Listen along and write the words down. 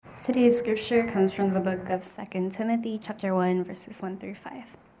Today's scripture comes from the book of 2 Timothy chapter 1, verses 1 through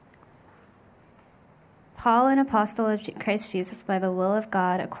 5. Paul, an apostle of Christ Jesus by the will of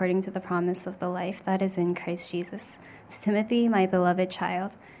God, according to the promise of the life that is in Christ Jesus. To Timothy, my beloved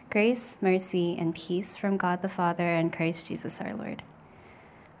child, grace, mercy, and peace from God the Father and Christ Jesus our Lord.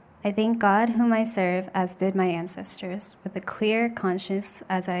 I thank God, whom I serve, as did my ancestors, with a clear conscience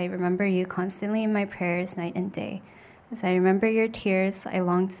as I remember you constantly in my prayers night and day. As I remember your tears, I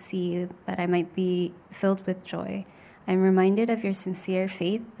long to see you, that I might be filled with joy. I am reminded of your sincere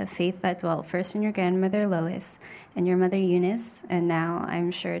faith, a faith that dwelt first in your grandmother Lois and your mother Eunice, and now I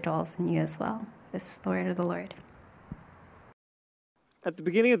am sure dwells in you as well. This is the word of the Lord. At the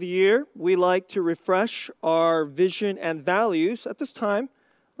beginning of the year, we like to refresh our vision and values. At this time,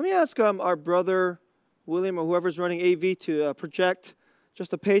 let me ask our brother William or whoever's running AV to project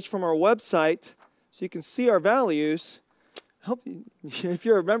just a page from our website so you can see our values. I hope if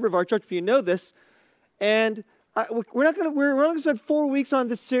you're a member of our church, you know this. And we're not going to spend 4 weeks on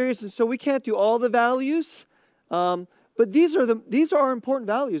this series, and so we can't do all the values. But these are important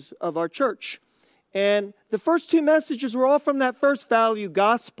values of our church. And the first two messages were all from that first value,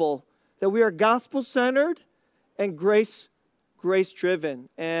 gospel, that we are gospel-centered and grace-driven.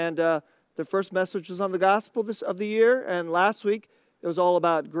 And the first message was on the gospel of the year, and last week it was all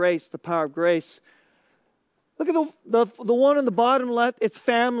about grace, the power of grace. Look at the one on the bottom left. It's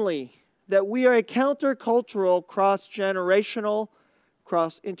family, that we are a countercultural, cross-generational,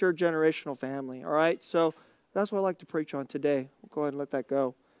 cross-intergenerational family, all right? So that's what I'd like to preach on today. We'll go ahead and let that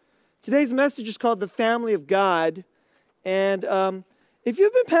go. Today's message is called The Family of God. And if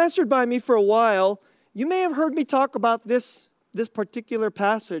you've been pastored by me for a while, you may have heard me talk about this particular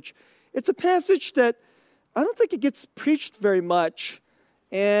passage. It's a passage that I don't think it gets preached very much.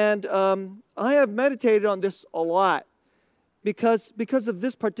 And I have meditated on this a lot because of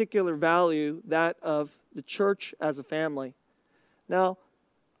this particular value, that of the church as a family. Now,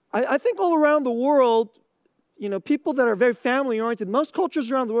 I think all around the world, people that are very family-oriented, most cultures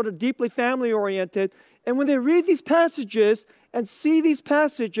around the world are deeply family-oriented. And when they read these passages and see these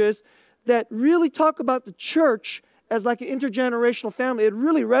passages that really talk about the church as like an intergenerational family, it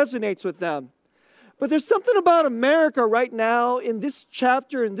really resonates with them. But there's something about America right now in this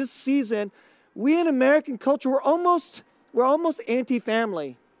chapter, in this season. We in American culture, we're almost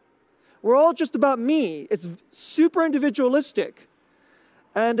anti-family. We're all just about me. It's super individualistic.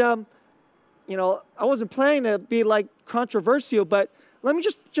 And, I wasn't planning to be like controversial, but let me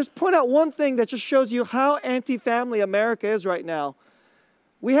just point out one thing that just shows you how anti-family America is right now.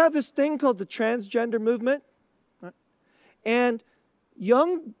 We have this thing called the transgender movement. Right? And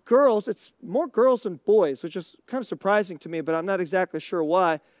young girls, it's more girls than boys, which is kind of surprising to me, but I'm not exactly sure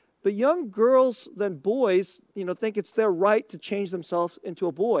why. But young girls than boys, think it's their right to change themselves into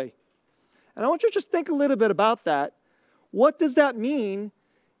a boy. And I want you to just think a little bit about that. What does that mean?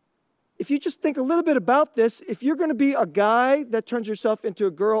 If you just think a little bit about this, if you're going to be a guy that turns yourself into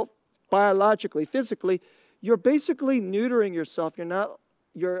a girl biologically, physically, you're basically neutering yourself.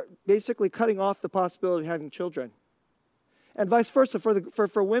 You're basically cutting off the possibility of having children. And vice versa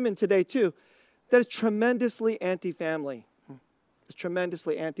for women today too. That is tremendously anti-family. It's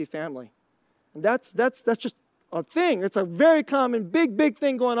tremendously anti-family. And that's just a thing. It's a very common, big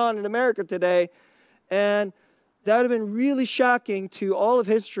thing going on in America today. And that would have been really shocking to all of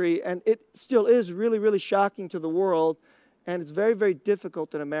history, and it still is really, really shocking to the world. And it's very, very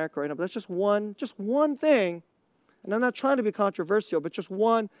difficult in America right now. But that's just one thing. And I'm not trying to be controversial, but just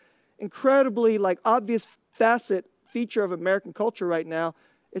one incredibly obvious feature of American culture right now.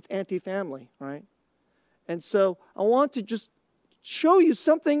 It's anti-family, right? And so I want to just show you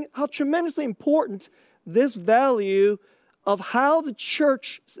how tremendously important this value of how the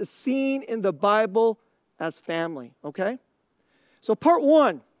church is seen in the Bible as family, okay? So part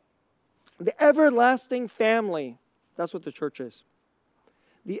one, the everlasting family. That's what the church is.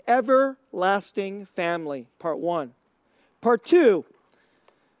 The everlasting family, part one. Part two,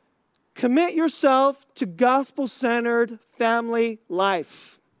 commit yourself to gospel-centered family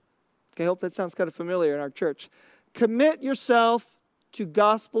life. Okay, I hope that sounds kind of familiar in our church. Commit yourself to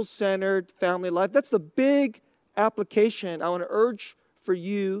gospel-centered family life. That's the big application I want to urge for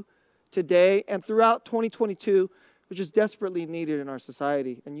you today and throughout 2022, which is desperately needed in our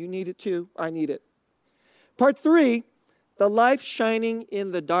society. And you need it too. I need it. Part three, the life shining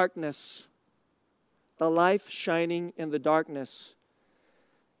in the darkness. The life shining in the darkness.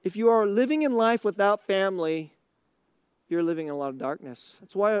 If you are living in life without family, you're living in a lot of darkness.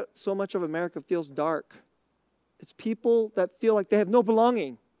 That's why so much of America feels dark. It's people that feel like they have no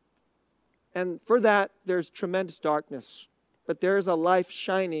belonging. And for that, there's tremendous darkness. but there is a life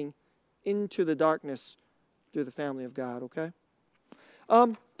shining into the darkness through the family of God, okay?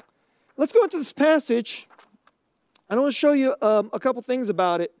 Let's go into this passage. I want to show you a couple things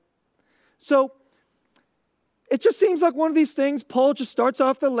about it. So, it just seems like one of these things. Paul just starts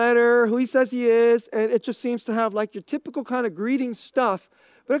off the letter, who he says he is, and it just seems to have like your typical kind of greeting stuff.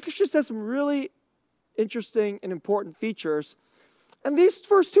 But it just has some really interesting and important features. And these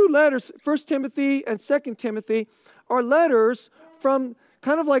first two letters, 1 Timothy and 2 Timothy, are letters from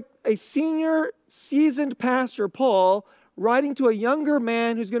kind of like a senior, seasoned pastor, Paul, writing to a younger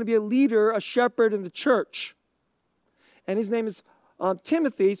man who's going to be a leader, a shepherd in the church. And his name is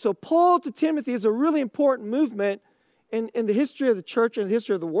Timothy. So Paul to Timothy is a really important movement in the history of the church and the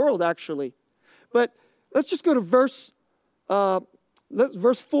history of the world, actually. But let's just go to verse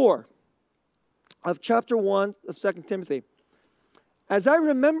 4 of chapter 1 of 2 Timothy. As I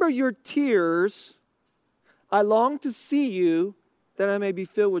remember your tears, I long to see you that I may be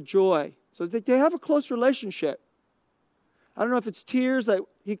filled with joy. So they have a close relationship. I don't know if it's tears, like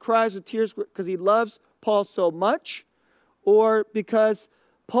he cries with tears because he loves Paul so much, or because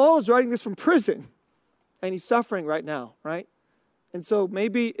Paul is writing this from prison and he's suffering right now, right? And so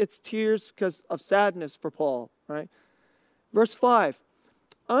maybe it's tears because of sadness for Paul, right? Verse 5,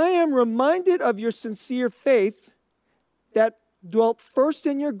 I am reminded of your sincere faith that dwelt first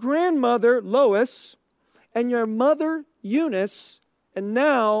in your grandmother, Lois, and your mother, Eunice, and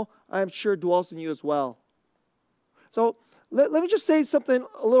now I am sure dwells in you as well. So let me just say something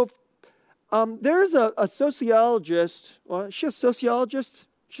a little. There's a sociologist. Well, is she a sociologist?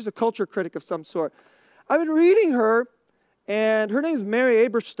 She's a culture critic of some sort. I've been reading her, and her name is Mary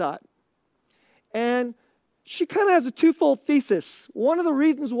Eberstadt. And she kind of has a twofold thesis. One of the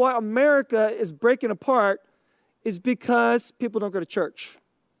reasons why America is breaking apart is because people don't go to church.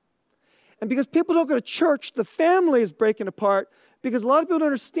 And because people don't go to church, the family is breaking apart because a lot of people don't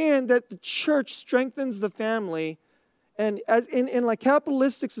understand that the church strengthens the family. And as in like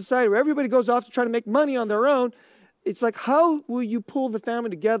capitalistic society where everybody goes off to try to make money on their own, it's like, how will you pull the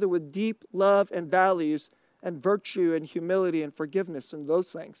family together with deep love and values and virtue and humility and forgiveness and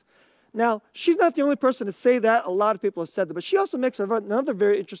those things? Now, she's not the only person to say that. A lot of people have said that. But she also makes another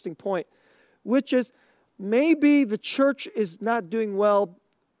very interesting point, which is maybe the church is not doing well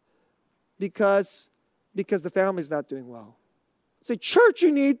because the family's not doing well. Say, church,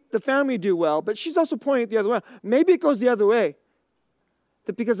 you need the family to do well, but she's also pointing it the other way. Maybe it goes the other way.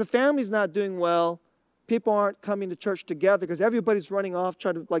 That because the family's not doing well, people aren't coming to church together because everybody's running off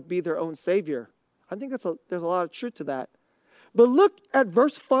trying to like be their own savior. I think there's a lot of truth to that. But look at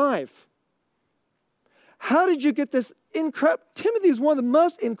verse 5. How did you get this incredible? Timothy is one of the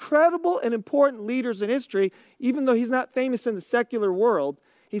most incredible and important leaders in history, even though he's not famous in the secular world.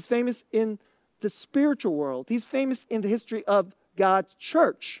 He's famous in the spiritual world. He's famous in the history of God's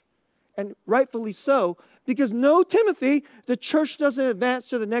church, and rightfully so, because no Timothy, the church doesn't advance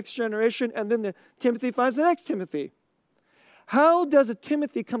to the next generation, and then Timothy finds the next Timothy. How does a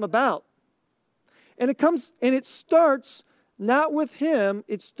Timothy come about? And it starts not with him,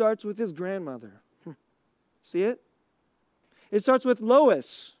 it starts with his grandmother. See it? It starts with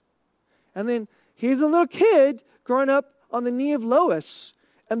Lois. And then he's a little kid growing up on the knee of Lois.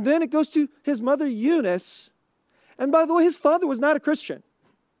 And then it goes to his mother Eunice. And by the way, his father was not a Christian.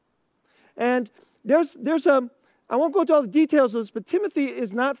 And there's I won't go into all the details of this, but Timothy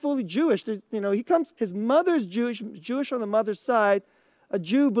is not fully Jewish. His mother's Jewish on the mother's side. A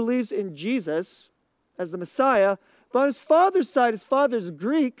Jew believes in Jesus as the Messiah. But on his father's side, his father's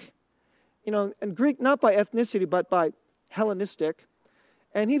Greek, and Greek not by ethnicity, but by Hellenistic.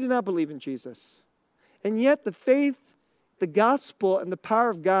 And he did not believe in Jesus. And yet the faith, the gospel, and the power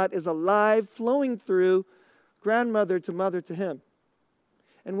of God is alive, flowing through grandmother to mother to him.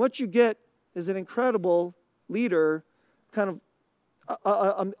 And what you get is an incredible leader, kind of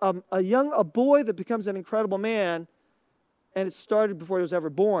a boy that becomes an incredible man, and it started before he was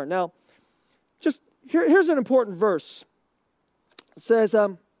ever born. Now, just here's an important verse. It says,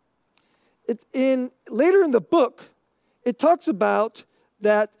 later in the book, it talks about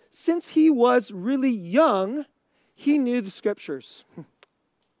that since he was really young, he knew the scriptures.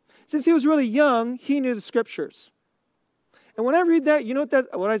 Since he was really young, he knew the scriptures. And when I read that, you know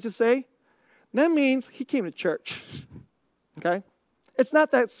what I just say? That means he came to church. Okay? It's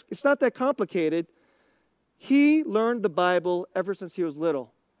not that complicated. He learned the Bible ever since he was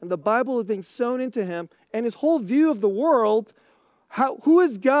little. And the Bible is being sown into him, and his whole view of the world, who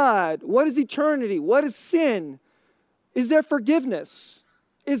is God? What is eternity? What is sin? Is there forgiveness?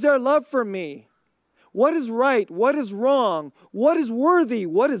 Is there love for me? What is right? What is wrong? What is worthy?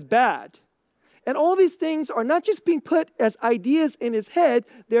 What is bad? And all these things are not just being put as ideas in his head,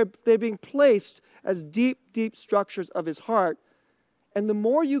 they're being placed as deep, deep structures of his heart. And the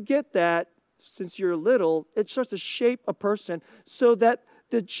more you get that, since you're little, it starts to shape a person so that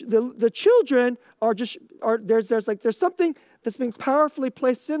the children there's something that's being powerfully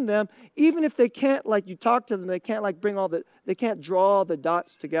placed in them, even if they can't, like you talk to them, they can't like they can't draw the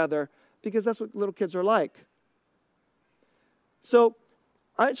dots together, because that's what little kids are like. So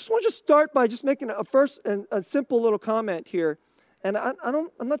I just want to start by just making a simple little comment here. And I'm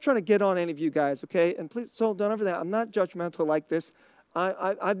not trying to get on any of you guys, okay? And please, so don't ever that. I'm not judgmental like this.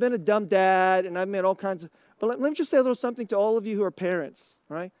 I've been a dumb dad, and I've made all kinds of, but let me just say a little something to all of you who are parents,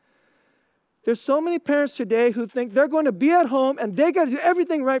 right? There's so many parents today who think they're going to be at home and they got to do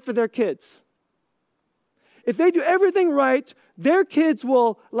everything right for their kids. If they do everything right, their kids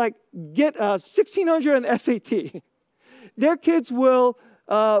will like get 1,600 on the SAT. Their kids will,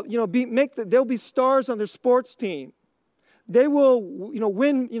 they'll be stars on their sports team. They will,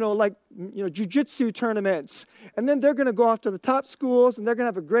 win, jiu-jitsu tournaments. And then they're going to go off to the top schools and they're going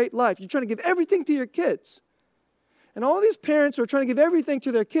to have a great life. You're trying to give everything to your kids. And all these parents are trying to give everything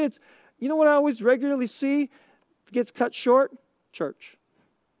to their kids. You know what I always regularly see gets cut short? Church.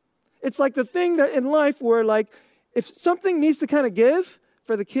 It's like the thing that in life where like, if something needs to kind of give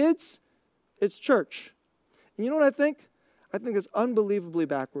for the kids, it's church. And you know what I think? I think it's unbelievably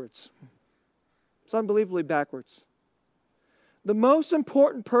backwards. It's unbelievably backwards. The most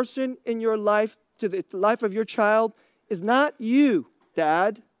important person in your life, to the life of your child, is not you,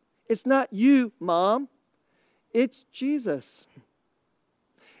 Dad. It's not you, Mom. It's Jesus.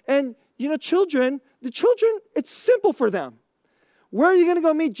 And, the children, it's simple for them. Where are you going to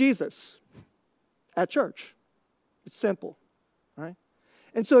go meet Jesus? At church. It's simple, right?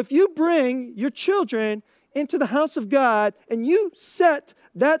 And so if you bring your children into the house of God and you set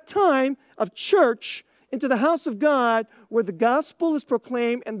that time of church into the house of God where the gospel is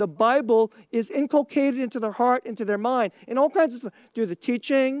proclaimed and the Bible is inculcated into their heart, into their mind, in all kinds of stuff, through the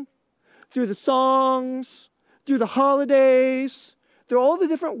teaching, through the songs, through the holidays, through all the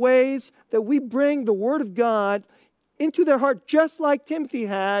different ways that we bring the Word of God into their heart, just like Timothy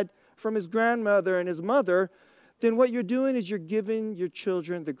had from his grandmother and his mother, then what you're doing is you're giving your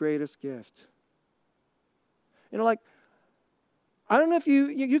children the greatest gift. I don't know if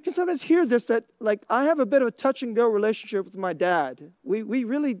you can sometimes hear this, that like I have a bit of a touch and go relationship with my dad. We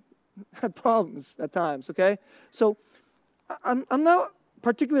really had problems at times, okay? So I'm not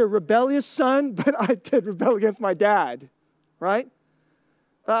particularly a rebellious son, but I did rebel against my dad, right?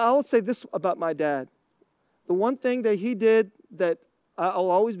 I will say this about my dad. The one thing that he did that I'll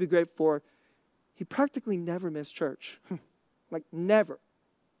always be grateful for, he practically never missed church. Like never.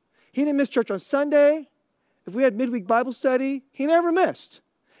 He didn't miss church on Sunday. If we had midweek Bible study, he never missed.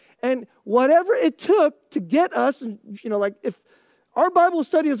 And whatever it took to get us, if our Bible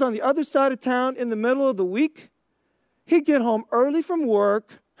study was on the other side of town in the middle of the week, he'd get home early from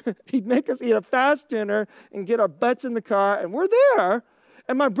work. He'd make us eat a fast dinner and get our butts in the car, and we're there.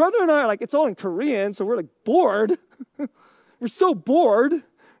 And my brother and I are like, it's all in Korean, so we're like bored. We're so bored.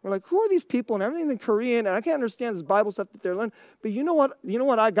 We're like, who are these people? And everything's in Korean, and I can't understand this Bible stuff that they're learning. But you know what? You know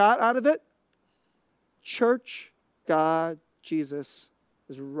what I got out of it? Church, God, Jesus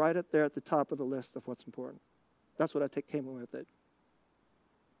is right up there at the top of the list of what's important. That's what came away with it.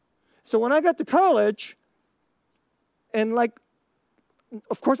 So when I got to college, and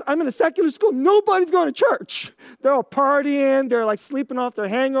of course, I'm in a secular school. Nobody's going to church. They're all partying. They're like sleeping off their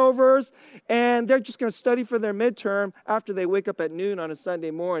hangovers. And they're just going to study for their midterm after they wake up at noon on a Sunday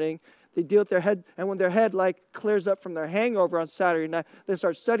morning. They deal with their head. And when their head clears up from their hangover on Saturday night, they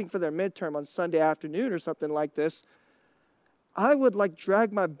start studying for their midterm on Sunday afternoon or something like this. I would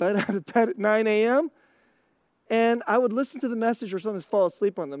drag my butt out of bed at 9 a.m. And I would listen to the message or sometimes fall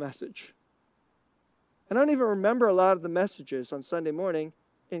asleep on the message. And I don't even remember a lot of the messages on Sunday morning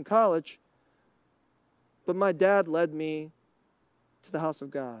in college. But my dad led me to the house of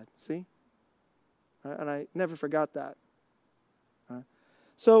God, see? And I never forgot that.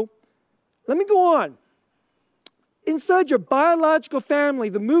 So let me go on. Inside your biological family,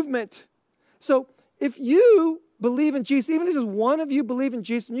 the movement. So if you believe in Jesus, even if just one of you believe in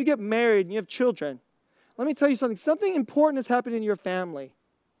Jesus and you get married and you have children, let me tell you something. Something important has happened in your family.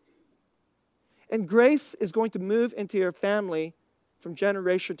 And grace is going to move into your family from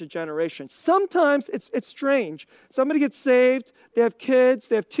generation to generation. Sometimes it's strange. Somebody gets saved, they have kids,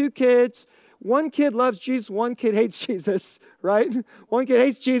 they have 2 kids. One kid loves Jesus, one kid hates Jesus, right? One kid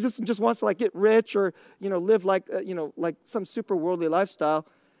hates Jesus and just wants to get rich or, live like some super worldly lifestyle.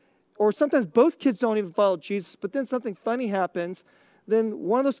 Or sometimes both kids don't even follow Jesus, but then something funny happens. Then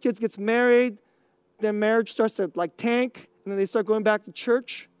one of those kids gets married, their marriage starts to like tank, and then they start going back to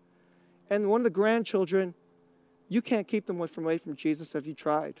church. And one of the grandchildren, you can't keep them away from Jesus if you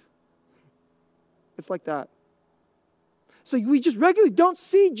tried. It's like that. So we just regularly don't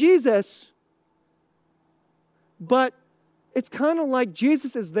see Jesus, but it's kind of like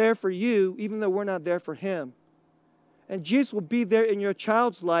Jesus is there for you even though we're not there for him. And Jesus will be there in your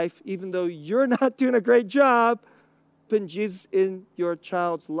child's life even though you're not doing a great job putting Jesus in your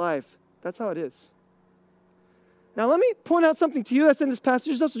child's life. That's how it is. Now let me point out something to you that's in this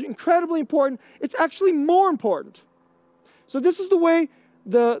passage that's incredibly important. It's actually more important. So this is the way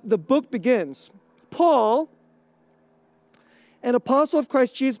the book begins. Paul, an apostle of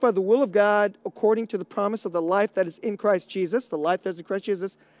Christ Jesus by the will of God, according to the promise of the life that is in Christ Jesus, the life that is in Christ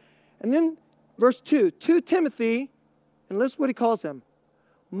Jesus. And then verse 2, to Timothy, and listen what he calls him,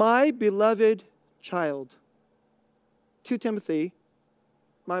 my beloved child. To Timothy,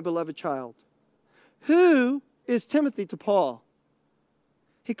 my beloved child. Who is Timothy to Paul?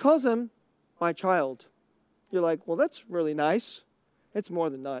 He calls him my child. You're like, well, that's really nice. It's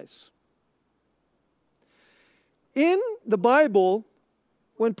more than nice. In the Bible,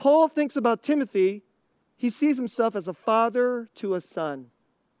 when Paul thinks about Timothy, he sees himself as a father to a son.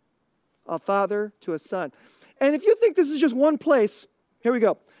 A father to a son. And if you think this is just one place, here we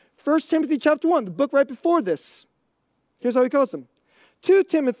go. 1 Timothy chapter 1, the book right before this. Here's how he calls him. To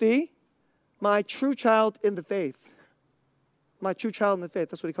Timothy, my true child in the faith. My true child in the faith.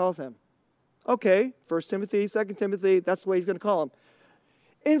 That's what he calls him. Okay, 1 Timothy, 2 Timothy, that's the way he's going to call him.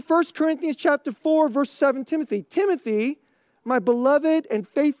 In 1 Corinthians chapter 4, verse 7, Timothy. Timothy, my beloved and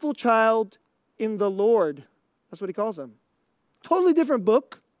faithful child in the Lord. That's what he calls him. Totally different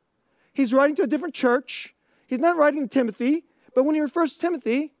book. He's writing to a different church. He's not writing to Timothy, but when he refers to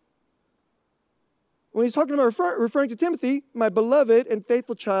Timothy, when he's talking about referring to Timothy, my beloved and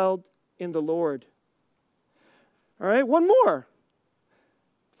faithful child in the Lord. All right, one more.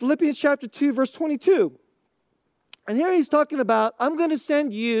 Philippians chapter 2, verse 22. And here he's talking about, I'm going to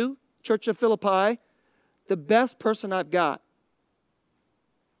send you, Church of Philippi, the best person I've got.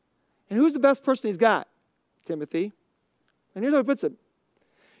 And who's the best person he's got? Timothy. And here's how he puts it.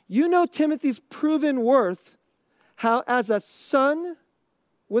 You know Timothy's proven worth, how as a son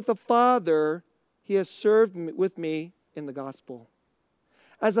with a father, he has served with me in the gospel.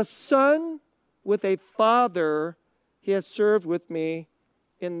 As a son with a father, he has served with me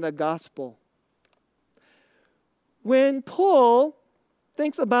in the gospel. When Paul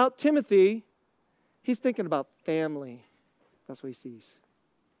thinks about Timothy, he's thinking about family. That's what he sees.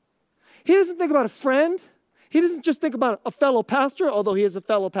 He doesn't think about a friend. He doesn't just think about a fellow pastor, although he is a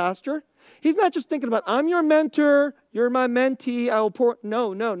fellow pastor. He's not just thinking about, I'm your mentor, you're my mentee, I will pour.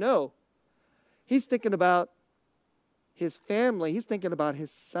 No. He's thinking about his family. He's thinking about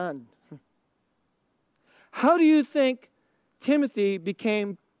his son. How do you think Timothy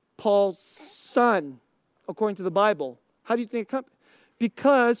became Paul's son, according to the Bible? How do you think it comes?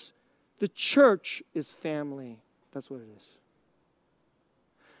 Because the church is family. That's what it is.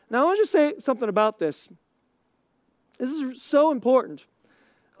 Now, I want to just say something about this. This is so important.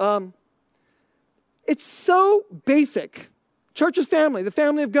 It's so basic. Church is family, the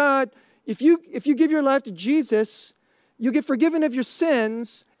family of God. If you give your life to Jesus, you get forgiven of your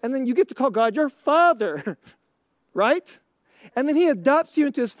sins, and then you get to call God your Father, right? And then he adopts you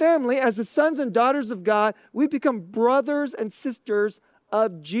into his family as the sons and daughters of God. We become brothers and sisters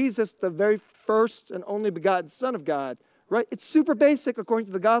of Jesus, the very first and only begotten Son of God, right? It's super basic according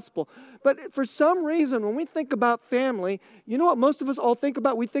to the gospel. But for some reason, when we think about family, you know what most of us all think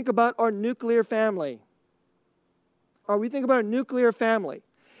about? We think about our nuclear family. Or we think about our nuclear family.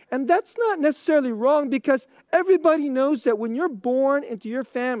 And that's not necessarily wrong because everybody knows that when you're born into your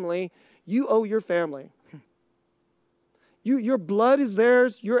family, you owe your family. Your blood is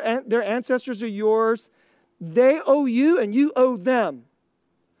theirs. Their ancestors are yours. They owe you and you owe them.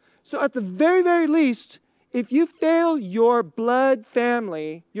 So at the very, very least, if you fail your blood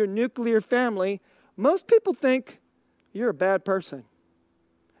family, your nuclear family, most people think you're a bad person.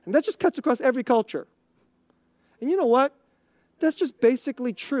 And that just cuts across every culture. And you know what? That's just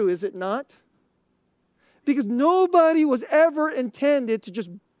basically true, is it not? Because nobody was ever intended to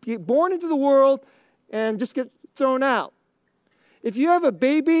just get born into the world and just get thrown out. If you have a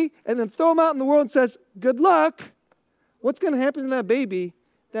baby and then throw them out in the world and says, good luck, what's going to happen to that baby?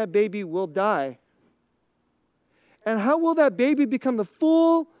 That baby will die. And how will that baby become the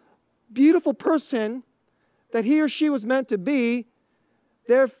full, beautiful person that he or she was meant to be?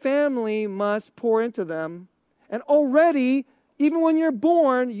 Their family must pour into them. And already, even when you're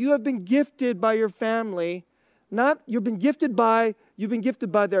born, you have been gifted by your family Not you've been gifted by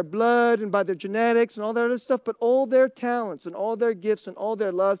their blood and by their genetics and all that other stuff, but all their talents and all their gifts and all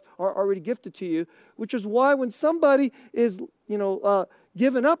their loves are already gifted to you, which is why when somebody is,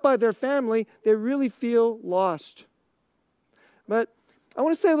 given up by their family, they really feel lost. But I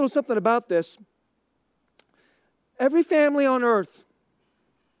want to say a little something about this. Every family on earth,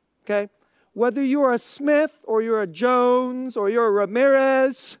 okay, whether you are a Smith or you're a Jones or you're a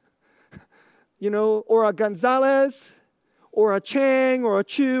Ramirez, or a Gonzalez, or a Chang, or a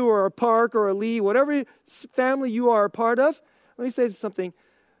Chu, or a Park, or a Lee, whatever family you are a part of, let me say something.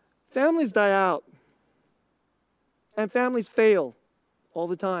 Families die out. And families fail all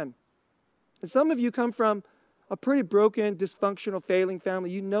the time. And some of you come from a pretty broken, dysfunctional, failing family.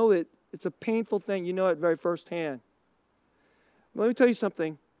 You know it. It's a painful thing. You know it very firsthand. Let me tell you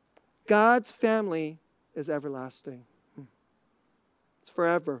something. God's family is everlasting. It's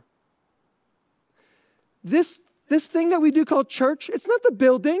forever. This thing that we do called church, it's not the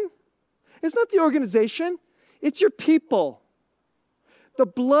building. It's not the organization. It's your people. The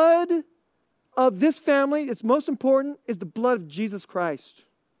blood of this family, it's most important, is the blood of Jesus Christ.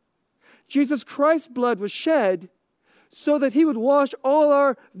 Jesus Christ's blood was shed so that he would wash all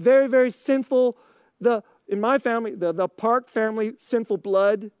our very, very sinful, in my family, the Park family sinful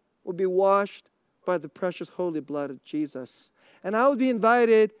blood will be washed by the precious holy blood of Jesus. And I would be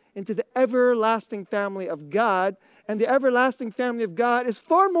invited into the everlasting family of God. And the everlasting family of God is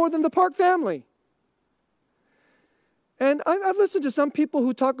far more than the Park family. And I've listened to some people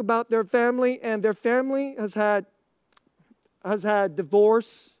who talk about their family, and their family has had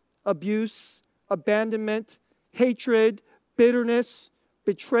divorce, abuse, abandonment, hatred, bitterness,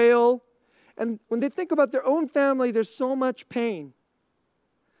 betrayal. And when they think about their own family, there's so much pain.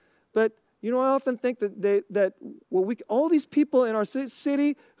 But I often think that all these people in our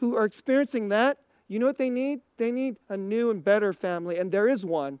city who are experiencing that, you know what they need? They need a new and better family, and there is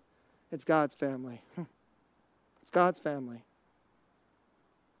one. It's God's family. It's God's family.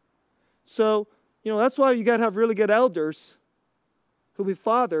 So, that's why you got to have really good elders who be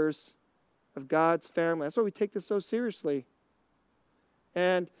fathers of God's family. That's why we take this so seriously.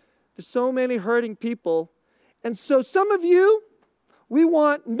 And there's so many hurting people. And so some of you, we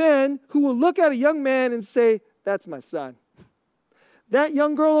want men who will look at a young man and say, that's my son. That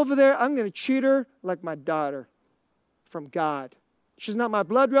young girl over there, I'm going to treat her like my daughter from God. She's not my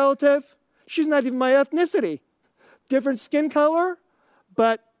blood relative. She's not even my ethnicity. Different skin color,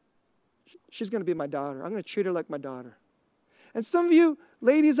 but she's going to be my daughter. I'm going to treat her like my daughter. And some of you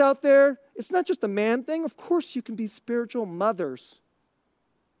ladies out there, it's not just a man thing. Of course, you can be spiritual mothers.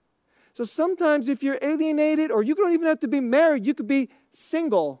 So sometimes if you're alienated, or you don't even have to be married, you could be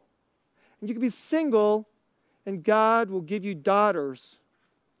single. And you could be single, and God will give you daughters.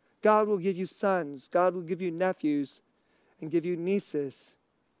 God will give you sons. God will give you nephews and give you nieces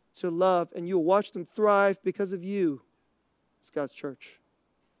to love, and you'll watch them thrive because of you. It's God's church.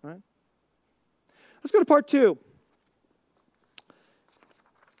 All right? Let's go to part 2.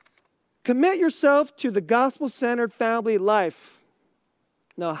 Commit yourself to the gospel-centered family life.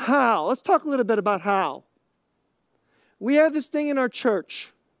 Now, how? Let's talk a little bit about how. We have this thing in our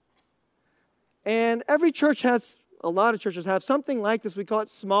church. And every church has, a lot of churches have something like this. We call it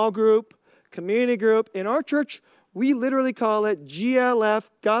small group, community group. In our church, we literally call it GLF,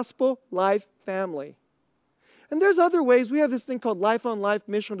 Gospel Life Family. And there's other ways. We have this thing called Life on Life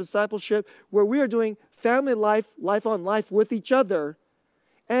Missional Discipleship, where we are doing family life, life on life with each other.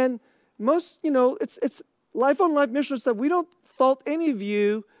 And most, it's Life on Life Missional stuff. We don't fault any of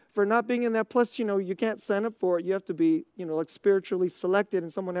you for not being in that. Plus, you can't sign up for it. You have to be, spiritually selected,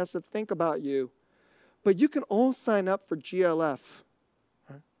 and someone has to think about you. But you can all sign up for GLF.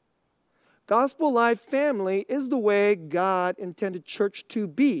 Right? Gospel Life Family is the way God intended church to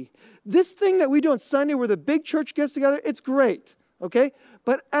be. This thing that we do on Sunday where the big church gets together, it's great, okay?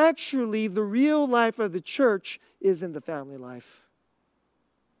 But actually, the real life of the church is in the family life.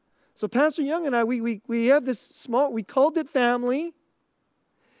 So Pastor Young and I, we have this small, we called it family,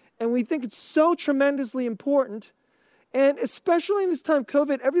 and we think it's so tremendously important. And especially in this time of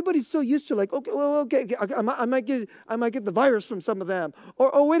COVID, everybody's so used to I might get the virus from some of them.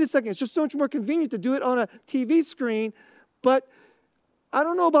 Or, oh, wait a second, it's just so much more convenient to do it on a TV screen. But I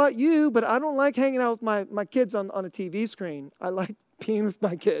don't know about you, but I don't like hanging out with my kids on a TV screen. I like being with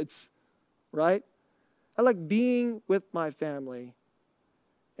my kids, right? I like being with my family.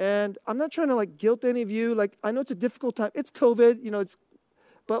 And I'm not trying to guilt any of you. I know it's a difficult time. It's COVID,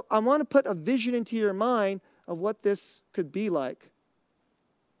 but I want to put a vision into your mind of what this could be like.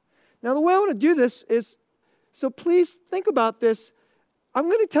 Now, the way I want to do this is, so please think about this. I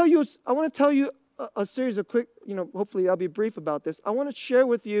want to tell you a series of quick, hopefully I'll be brief about this. I want to share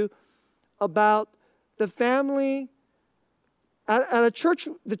with you about the family at a church,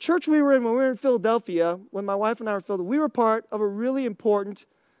 the church we were in when we were in Philadelphia, when my wife and I were in Philadelphia, we were part of a really important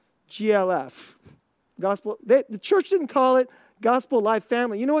GLF. The church didn't call it Gospel Life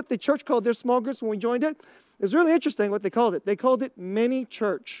Family. You know what the church called their small groups when we joined it? It was really interesting what they called it. They called it mini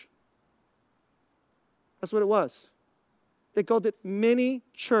church. That's what it was. They called it mini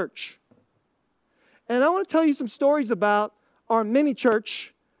church. And I want to tell you some stories about our mini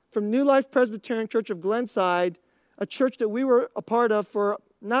church from New Life Presbyterian Church of Glenside, a church that we were a part of for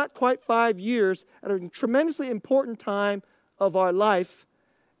not quite 5 years at a tremendously important time of our life.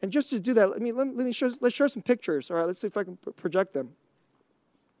 And just to do that, let's share some pictures. All right, let's see if I can project them.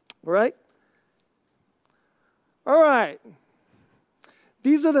 All right? All right.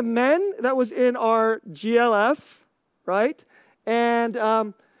 These are the men that was in our GLF, right? And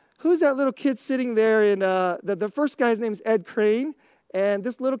who's that little kid sitting there? The first guy's name is Ed Crane. And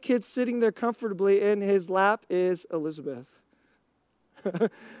this little kid sitting there comfortably in his lap is Elizabeth.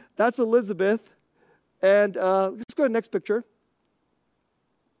 That's Elizabeth. And let's go to the next picture.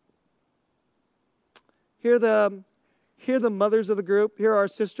 Here are the mothers of the group. Here are our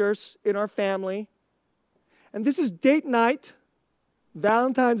sisters in our family. And this is date night,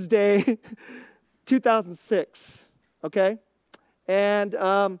 Valentine's Day, 2006. Okay? And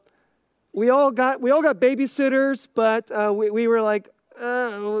we all got babysitters, but we were like,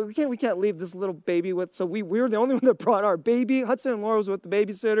 we can't leave this little baby with. So we were the only one that brought our baby. Hudson and Laura was with the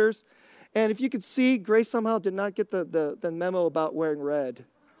babysitters. And if you could see, Grace somehow did not get the memo about wearing red.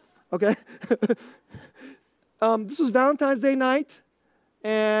 Okay? This was Valentine's Day night.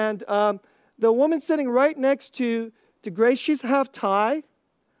 And the woman sitting right next to Grace, she's half Thai.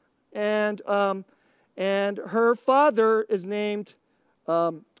 And her father is named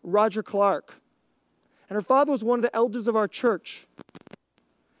Roger Clark. And her father was one of the elders of our church.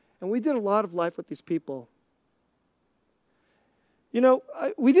 And we did a lot of life with these people. We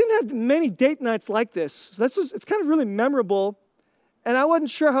didn't have many date nights like this. So it's kind of really memorable. And I wasn't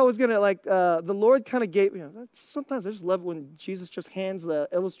sure how I was going to, the Lord kind of gave, sometimes I just love when Jesus just hands the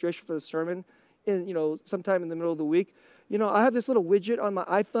illustration for the sermon sometime in the middle of the week. I have this little widget on my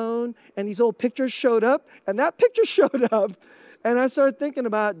iPhone, and these old pictures showed up, and that picture showed up. And I started thinking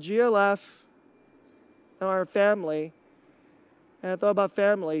about GLF and our family, and I thought about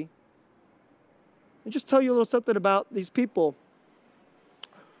family. And just tell you a little something about these people.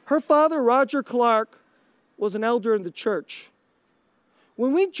 Her father, Roger Clark, was an elder in the church.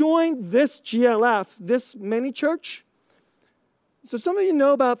 When we joined this GLF, this mini church, so some of you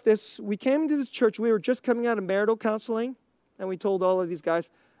know about this. We came into this church. We were just coming out of marital counseling, and we told all of these guys,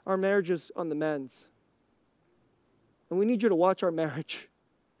 our marriage is on the mends. And we need you to watch our marriage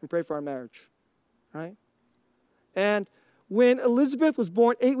and pray for our marriage, right? And when Elizabeth was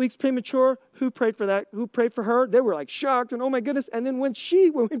born 8 weeks premature, who prayed for that? Who prayed for her? They were like shocked and oh my goodness. And then when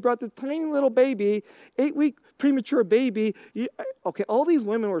we brought the tiny little baby, 8-week premature baby, all these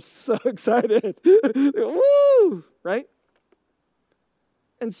women were so excited. Woo! Right?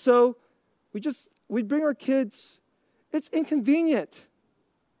 And so we bring our kids. It's inconvenient.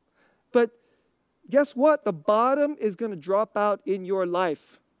 But guess what? The bottom is going to drop out in your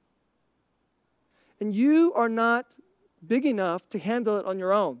life. And you are not big enough to handle it on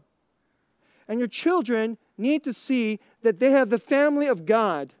your own. And your children need to see that they have the family of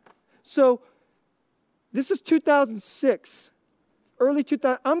God. So this is 2006, early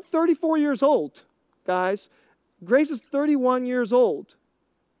 2000. I'm 34 years old, guys. Grace is 31 years old.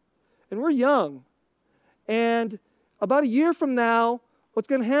 And we're young. And about a year from now, what's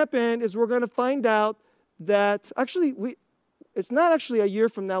going to happen is we're going to find out that it's not actually a year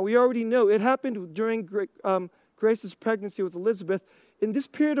from now. We already know. It happened during Grace's pregnancy with Elizabeth. In this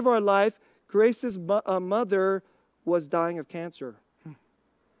period of our life, Grace's mother was dying of cancer.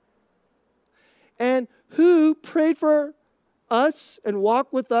 And who prayed for us and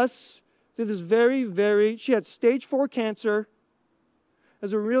walked with us through this she had stage 4 cancer. It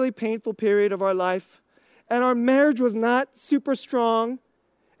was a really painful period of our life. And our marriage was not super strong.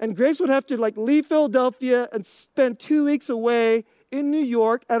 And Grace would have to leave Philadelphia and spend 2 weeks away in New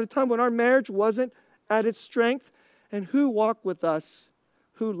York at a time when our marriage wasn't at its strength. And who walked with us,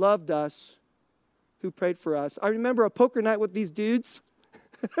 who loved us, who prayed for us. I remember a poker night with these dudes.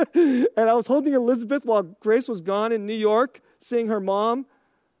 And I was holding Elizabeth while Grace was gone in New York, seeing her mom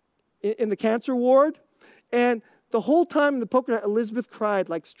in the cancer ward. And the whole time in the poker night, Elizabeth cried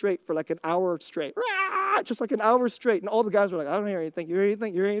straight for an hour straight. Just an hour straight. And all the guys were like, I don't hear anything. You hear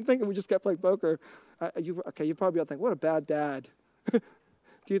anything? You hear anything? And we just kept playing poker. You probably all think, what a bad dad. Do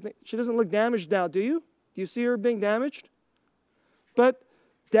you think she doesn't look damaged now, do you? Do you see her being damaged? But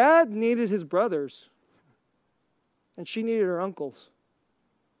Dad needed his brothers, and she needed her uncles.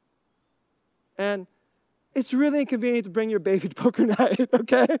 And it's really inconvenient to bring your baby to poker night,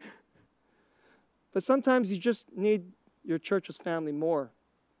 okay? But sometimes you just need your church's family more.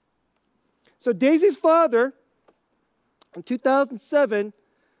 So Daisy's father, in 2007,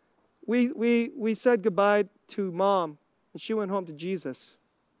 we said goodbye to Mom, and she went home to Jesus.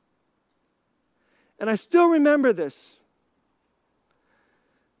 And I still remember this.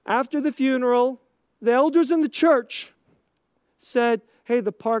 After the funeral, the elders in the church said, hey,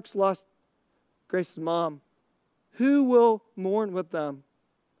 the Parks lost Grace's mom. Who will mourn with them?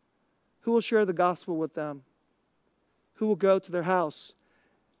 Who will share the gospel with them? Who will go to their house?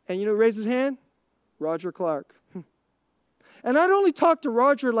 And you know who raised his hand? Roger Clark. And I'd only talked to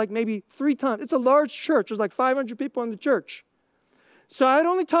Roger like maybe 3 times. It's a large church. There's like 500 people in the church. So I'd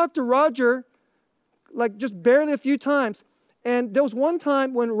only talked to Roger like just barely a few times. And there was one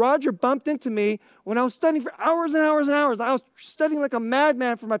time when Roger bumped into me when I was studying for hours and hours and hours. I was studying like a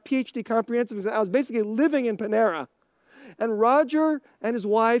madman for my PhD comprehensive. I was basically living in Panera. And Roger and his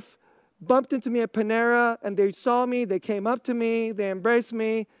wife bumped into me at Panera, and they saw me. They came up to me. They embraced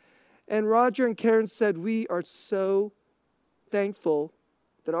me. And Roger and Karen said, we are so thankful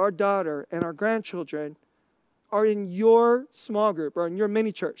that our daughter and our grandchildren are in your small group or in your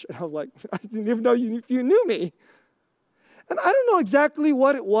mini church. And I was like, I didn't even know if you knew me. And I don't know exactly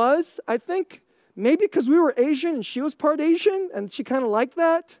what it was. I think maybe because we were Asian and she was part Asian and she kind of liked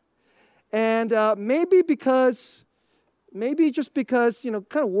that. And maybe just because, you know,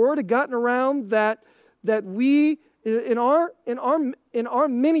 kind of word had gotten around that we, in our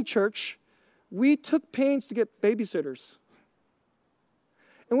mini church, we took pains to get babysitters.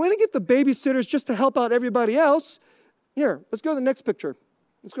 And we didn't get the babysitters just to help out everybody else. Here, let's go to the next picture.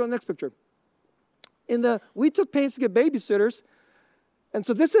 We took pains to get babysitters. And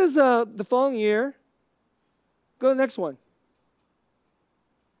so this is the following year. Go to the next one.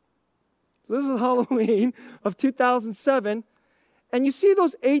 So this is Halloween of 2007. And you see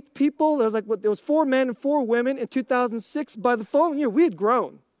those 8 people. There was 4 men and 4 women in 2006. By the following year, we had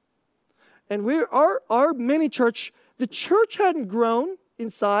grown. And our mini church, the church hadn't grown in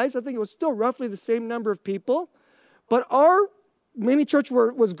size. I think it was still roughly the same number of people. But our mini church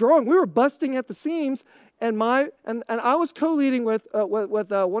was growing. We were busting at the seams. And I was co-leading with one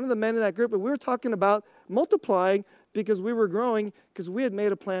of the men in that group. And we were talking about multiplying because we were growing because we had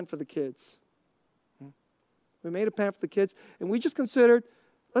made a plan for the kids. We made a plan for the kids. And we just considered,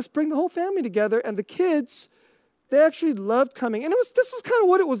 let's bring the whole family together. And the kids, they actually loved coming. And this is kind of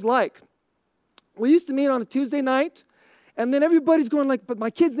what it was like. We used to meet on a Tuesday night. And then everybody's going like, but my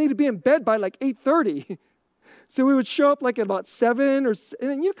kids need to be in bed by like 8:30. So we would show up like at about 7 and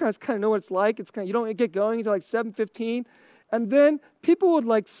then you guys kind of know what it's like. It's kind of, you don't get going until like 7:15. And then people would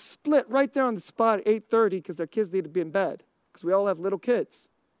like split right there on the spot at 8:30 because their kids need to be in bed because we all have little kids.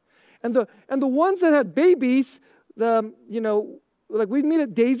 And the ones that had babies, like we'd meet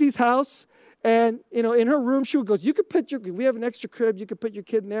at Daisy's house. And, in her room, she would go, we have an extra crib, you could put your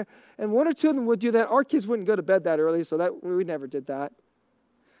kid in there. And 1 or 2 of them would do that. Our kids wouldn't go to bed that early, so we never did that.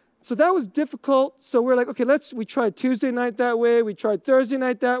 So that was difficult. So we're like, okay, we tried Tuesday night that way. We tried Thursday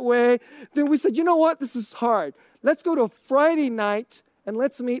night that way. Then we said, you know what? This is hard. Let's go to a Friday night and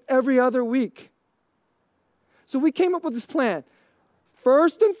let's meet every other week. So we came up with this plan.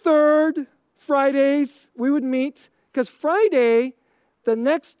 First and third Fridays, we would meet because Friday, the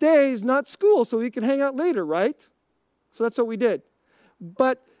next day is not school, so we could hang out later, right? So that's what we did.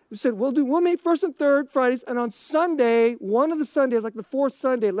 But we said, we'll meet first and third Fridays, and on Sunday, one of the Sundays, like the 4th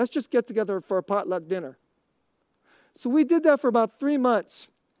Sunday, let's just get together for a potluck dinner. So we did that for about 3 months.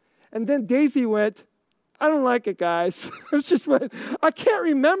 And then Daisy went, I don't like it, guys. I can't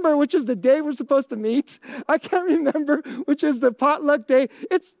remember which is the day we're supposed to meet. I can't remember which is the potluck day.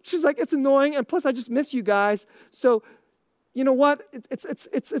 She's like, it's annoying, and plus I just miss you guys. So you know what?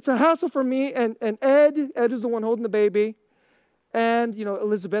 It's a hassle for me and Ed. Ed is the one holding the baby. And,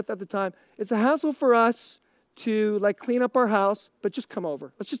 Elizabeth at the time. It's a hassle for us to, clean up our house, but just come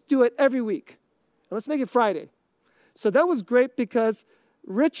over. Let's just do it every week. And let's make it Friday. So that was great because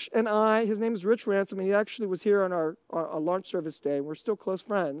Rich and I, his name is Rich Ransom, and he actually was here on our launch service day. We're still close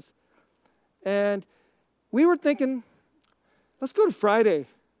friends. And we were thinking, let's go to Friday.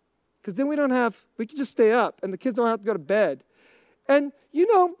 Because then we can just stay up, and the kids don't have to go to bed. And,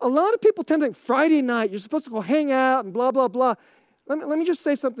 a lot of people tend to think Friday night, you're supposed to go hang out and blah, blah, blah. Let me just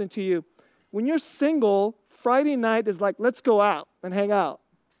say something to you. When you're single, Friday night is like, let's go out and hang out.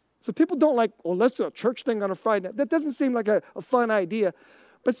 So people don't let's do a church thing on a Friday night. That doesn't seem like a fun idea.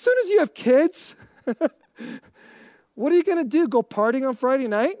 But as soon as you have kids, What are you going to do? Go partying on Friday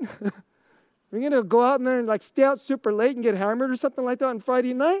night? You're going to go out in there and like stay out super late and get hammered or something like that on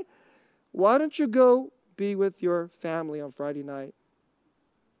Friday night? Why don't you go be with your family on Friday night?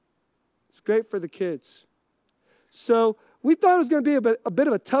 It's great for the kids. So we thought it was going to be a bit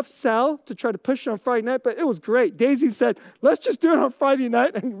of a tough sell to try to push it on Friday night, but it was great. Daisy said, let's just do it on Friday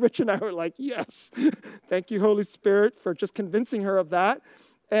night. And Rich and I were like, yes. Thank you, Holy Spirit, for just convincing her of that.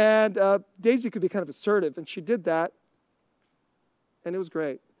 And Daisy could be kind of assertive, and she did that. And it was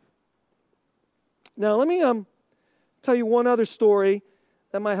great. Now, let me tell you one other story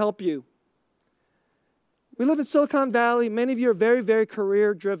that might help you. We live in Silicon Valley. Many of you are very, very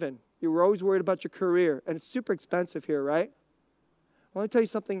career-driven. You were always worried about your career, and it's super expensive here, right? I want to tell you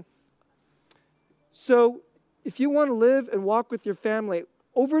something. So if you want to live and walk with your family,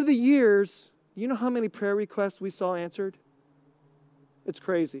 over the years, you know how many prayer requests we saw answered? It's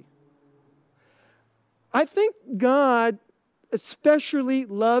crazy. I think God especially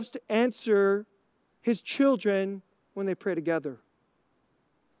loves to answer his children when they pray together.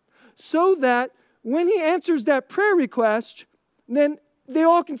 So that when he answers that prayer request, then they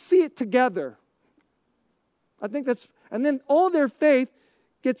all can see it together. I think and then all their faith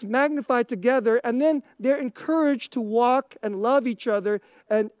gets magnified together, and then they're encouraged to walk and love each other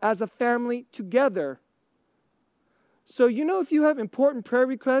and as a family together. So, if you have important prayer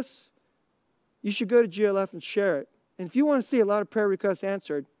requests, you should go to GLF and share it. And if you want to see a lot of prayer requests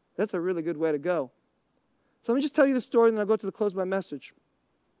answered, that's a really good way to go. So let me just tell you the story, and then I'll go to the close of my message.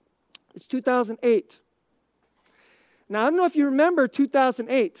 It's 2008. Now, I don't know if you remember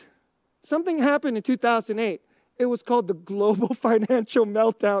 2008. Something happened in 2008. It was called the global financial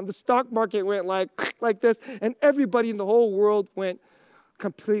meltdown. The stock market went like this, and everybody in the whole world went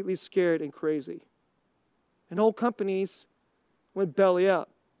completely scared and crazy. And whole companies went belly up.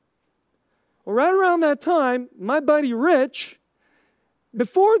 Well, right around that time, my buddy Rich,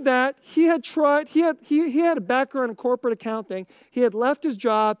 before that, he had a background in corporate accounting. He had left his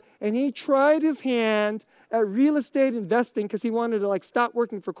job, and he tried his hand at real estate investing because he wanted to stop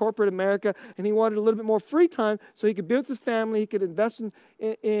working for corporate America, and he wanted a little bit more free time so he could be with his family, he could invest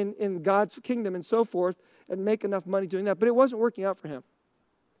in God's kingdom and so forth, and make enough money doing that. But it wasn't working out for him.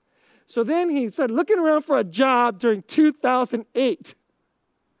 So then he started looking around for a job during 2008.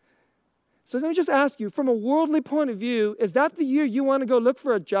 So let me just ask you, from a worldly point of view, is that the year you want to go look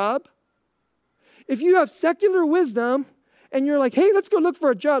for a job? If you have secular wisdom and you're like, hey, let's go look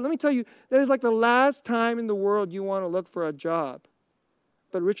for a job, let me tell you, that is like the last time in the world you want to look for a job.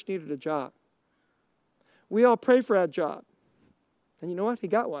 But Rich needed a job. We all prayed for that job. And you know what? He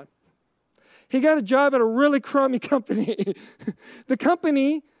got one. He got a job at a really crummy company. The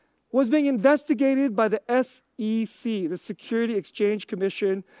company was being investigated by the SEC, the Security Exchange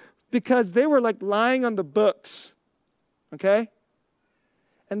Commission, because they were lying on the books, okay?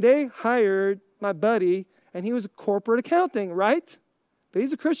 And they hired my buddy, and he was a corporate accounting, right? But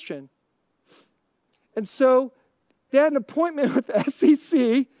he's a Christian. And so they had an appointment with the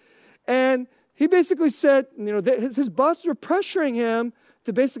SEC, and he basically said, his bosses were pressuring him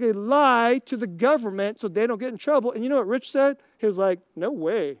to basically lie to the government so they don't get in trouble. And you know what Rich said? He was like, no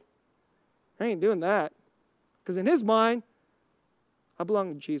way. I ain't doing that. Because in his mind, I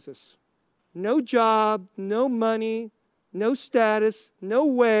belong to Jesus. No job, no money, no status, no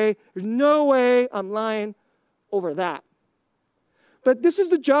way. There's no way I'm lying over that. But this is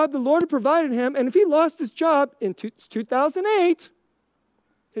the job the Lord had provided him, and if he lost his job in 2008,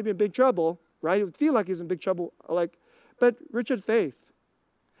 he'd be in big trouble, right? It would feel like he's in big trouble. But Rich had faith.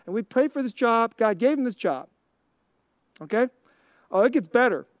 And we prayed for this job. God gave him this job. Okay? Oh, it gets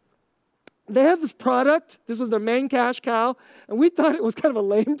better. They have this product. This was their main cash cow. And we thought it was kind of a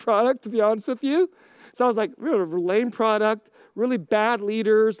lame product, to be honest with you. So I was like, really lame product, really bad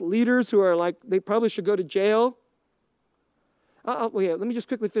leaders who are they probably should go to jail. Let me just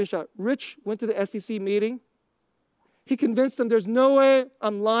quickly finish out. Rich went to the SEC meeting. He convinced them there's no way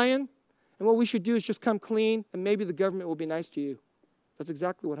I'm lying. And what we should do is just come clean, and maybe the government will be nice to you. That's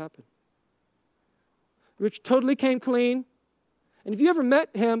exactly what happened. Rich totally came clean. And if you ever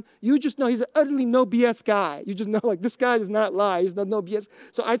met him, you just know he's an utterly no BS guy. You just know, this guy does not lie. He's no BS.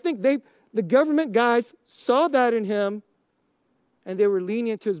 So I think the government guys saw that in him, and they were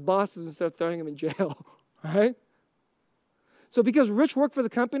lenient to his bosses instead of throwing him in jail. All right? So because Rich worked for the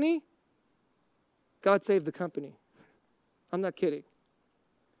company, God saved the company. I'm not kidding.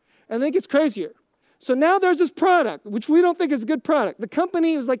 And then it gets crazier. So now there's this product, which we don't think is a good product. The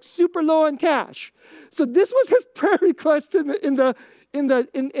company was super low on cash. So this was his prayer request in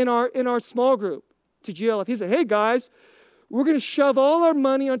our small group to GLF. He said, hey guys, we're going to shove all our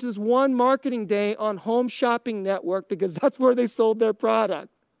money onto this one marketing day on Home Shopping Network because that's where they sold their product.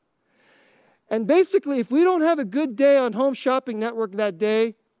 And basically, if we don't have a good day on Home Shopping Network that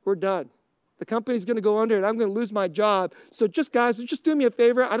day, we're done. The company's going to go under and I'm going to lose my job. So guys, just do me a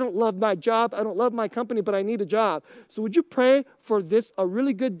favor. I don't love my job. I don't love my company, but I need a job. So would you pray for a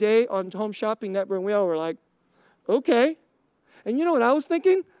really good day on Home Shopping Network? And we all were like, okay. And you know what I was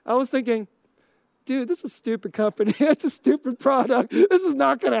thinking? I was thinking, dude, this is a stupid company. It's a stupid product. This is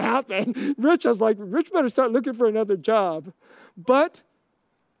not going to happen. I was like, Rich better start looking for another job. But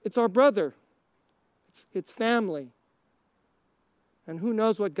it's our brother. It's family. And who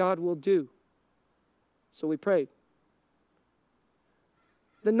knows what God will do. So we prayed.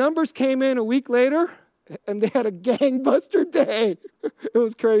 The numbers came in a week later, and they had a gangbuster day. It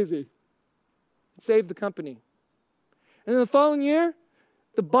was crazy. It saved the company. And then the following year,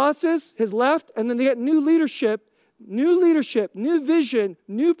 the bosses has left, and then they had new leadership, new vision,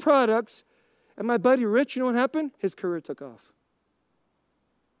 new products. And my buddy Rich, you know what happened? His career took off.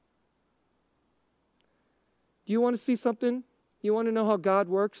 Do you want to see something? You want to know how God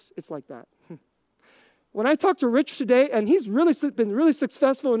works? It's like that. When I talked to Rich today, and he's been really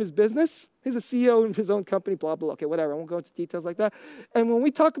successful in his business. He's a CEO of his own company, blah, blah, okay, whatever. I won't go into details like that. And when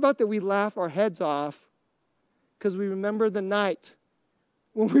we talk about that, we laugh our heads off because we remember the night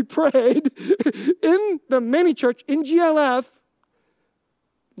when we prayed in the mini church in GLF,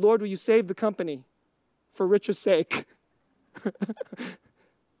 Lord, will you save the company for Rich's sake?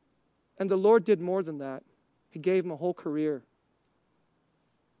 And the Lord did more than that. He gave him a whole career.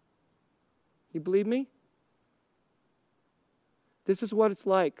 You believe me? This is what it's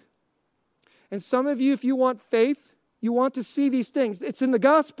like. And some of you, if you want faith, you want to see these things. It's in the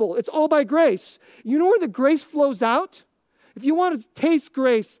gospel. It's all by grace. You know where the grace flows out? If you want to taste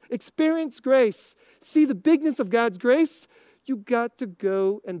grace, experience grace, see the bigness of God's grace, you got to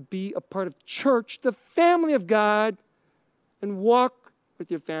go and be a part of church, the family of God, and walk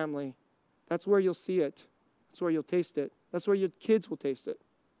with your family. That's where you'll see it. That's where you'll taste it. That's where your kids will taste it.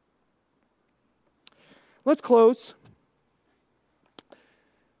 Let's close.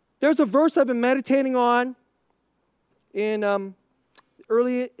 There's a verse I've been meditating on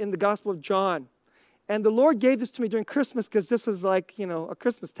early in the Gospel of John. And the Lord gave this to me during Christmas because this is like, a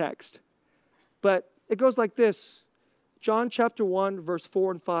Christmas text. But it goes like this. John chapter 1, verse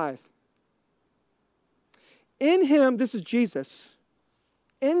 4 and 5. In him, this is Jesus.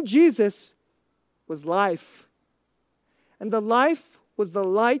 In Jesus was life. And the life was the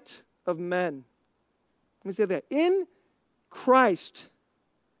light of men. Let me say that. In Christ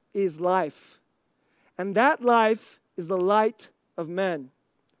is life. And that life is the light of men.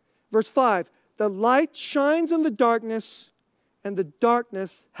 Verse 5. The light shines in the darkness, and the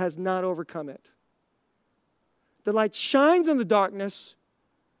darkness has not overcome it. The light shines in the darkness,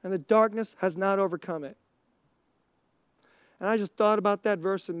 and the darkness has not overcome it. And I just thought about that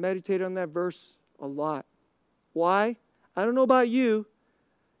verse and meditated on that verse a lot. Why? I don't know about you.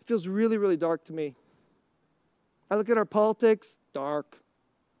 It feels really, really dark to me. I look at our politics, dark.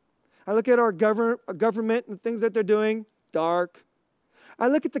 I look at our government and things that they're doing, dark. I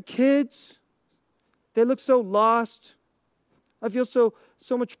look at the kids. They look so lost. I feel so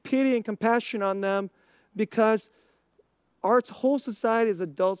much pity and compassion on them because our whole society as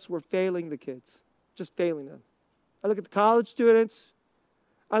adults, we're failing the kids, just failing them. I look at the college students.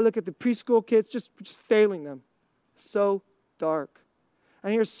 I look at the preschool kids, just failing them. So dark.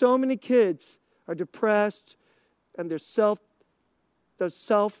 I hear so many kids are depressed and they're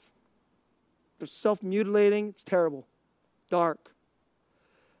self-mutilating. It's terrible. Dark.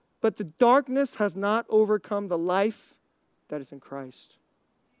 But the darkness has not overcome the life that is in Christ.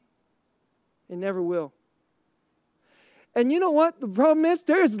 It never will. And you know what? The problem is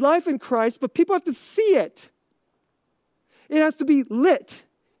there is life in Christ, but people have to see it. It has to be lit.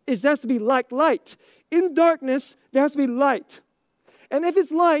 It has to be like light. In darkness, there has to be light. And if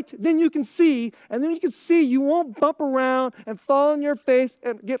it's light, then you can see, and then you can see you won't bump around and fall on your face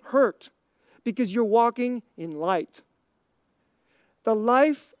and get hurt because you're walking in light. The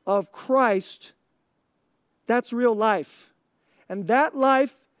life of Christ, that's real life. And that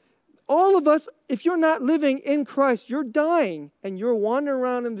life, all of us, if you're not living in Christ, you're dying and you're wandering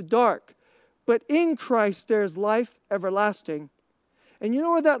around in the dark. But in Christ, there's life everlasting. And you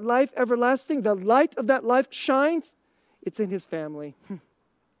know where that life everlasting, the light of that life shines? It's in his family.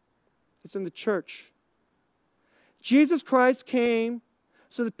 It's in the church. Jesus Christ came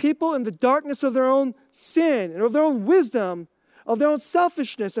so the people in the darkness of their own sin and of their own wisdom, of their own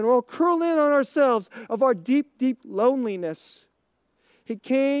selfishness, and we're all curled in on ourselves, of our deep, deep loneliness. He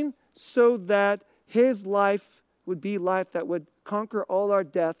came so that his life would be life that would conquer all our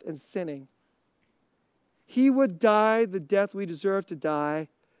death and sinning. He would die the death we deserve to die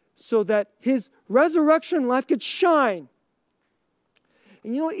so that his resurrection life could shine.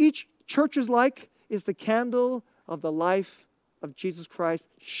 And you know what each church is like? Is the candle of the life of Jesus Christ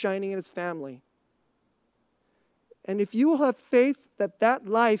shining in his family. And if you will have faith that that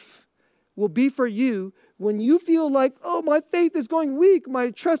life will be for you, when you feel like, oh, my faith is going weak,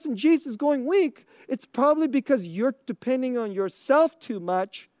 my trust in Jesus is going weak, it's probably because you're depending on yourself too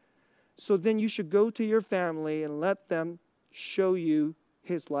much. So then you should go to your family and let them show you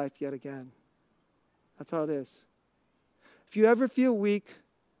his life yet again. That's how it is. If you ever feel weak,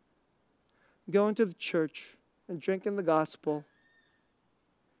 go into the church and drink in the gospel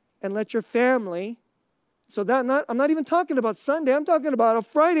and let your family, I'm not even talking about Sunday, I'm talking about a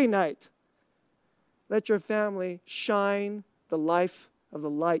Friday night. Let your family shine the life of the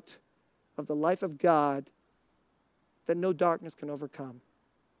light of the life of God that no darkness can overcome.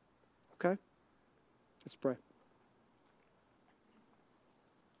 Okay? Let's pray.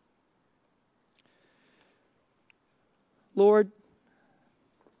 Lord,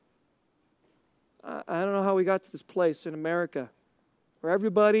 I don't know how we got to this place in America where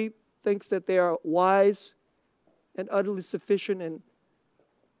everybody thinks that they are wise and utterly sufficient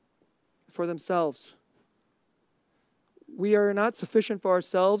for themselves. We are not sufficient for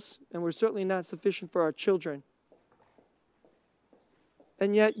ourselves, and we're certainly not sufficient for our children.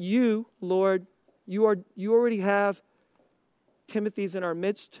 And yet you, Lord, you already have Timothy's in our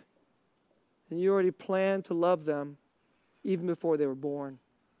midst, and you already planned to love them even before they were born.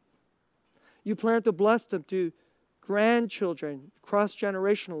 You plan to bless them to grandchildren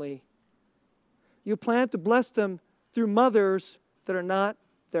cross-generationally. You plan to bless them through mothers that are not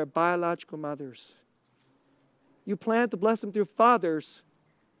their biological mothers. You plan to bless them through fathers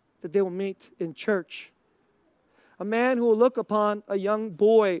that they will meet in church. A man who will look upon a young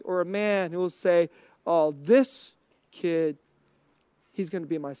boy or a man who will say, oh, this kid, he's going to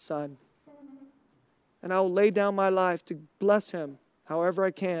be my son. And I will lay down my life to bless him however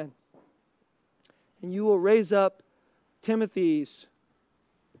I can. And you will raise up Timothy's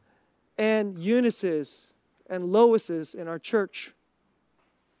and Eunice's and Lois's in our church.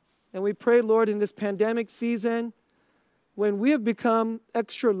 And we pray, Lord, in this pandemic season, when we have become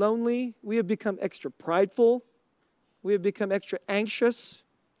extra lonely, we have become extra prideful, we have become extra anxious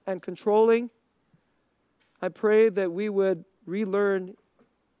and controlling, I pray that we would relearn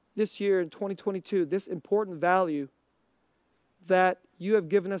this year in 2022 this important value that you have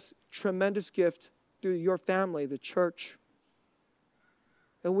given us tremendous gift through your family, the church.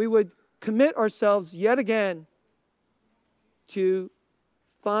 And we would commit ourselves yet again to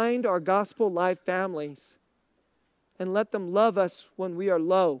find our gospel life families and let them love us when we are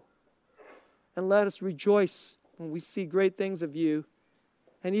low. And let us rejoice when we see great things of you.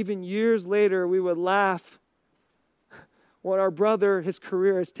 And even years later, we would laugh when our brother, his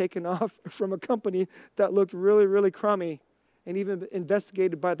career has taken off from a company that looked really, really crummy and even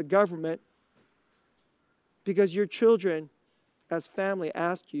investigated by the government because your children as family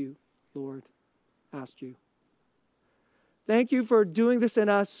asked you, Lord, asked you. Thank you for doing this in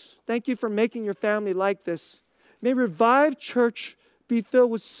us. Thank you for making your family like this. May Revive Church be filled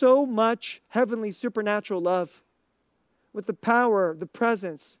with so much heavenly supernatural love, with the power, the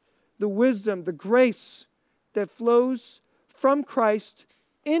presence, the wisdom, the grace that flows from Christ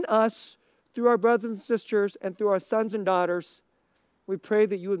in us through our brothers and sisters and through our sons and daughters. We pray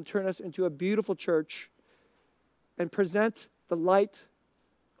that you would turn us into a beautiful church and present the light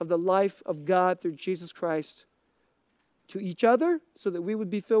of the life of God through Jesus Christ to each other so that we would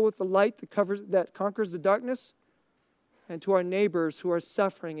be filled with the light that conquers the darkness, and to our neighbors who are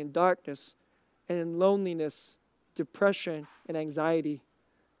suffering in darkness and in loneliness, depression, and anxiety.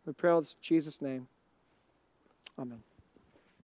 We pray all this in Jesus' name. Amen.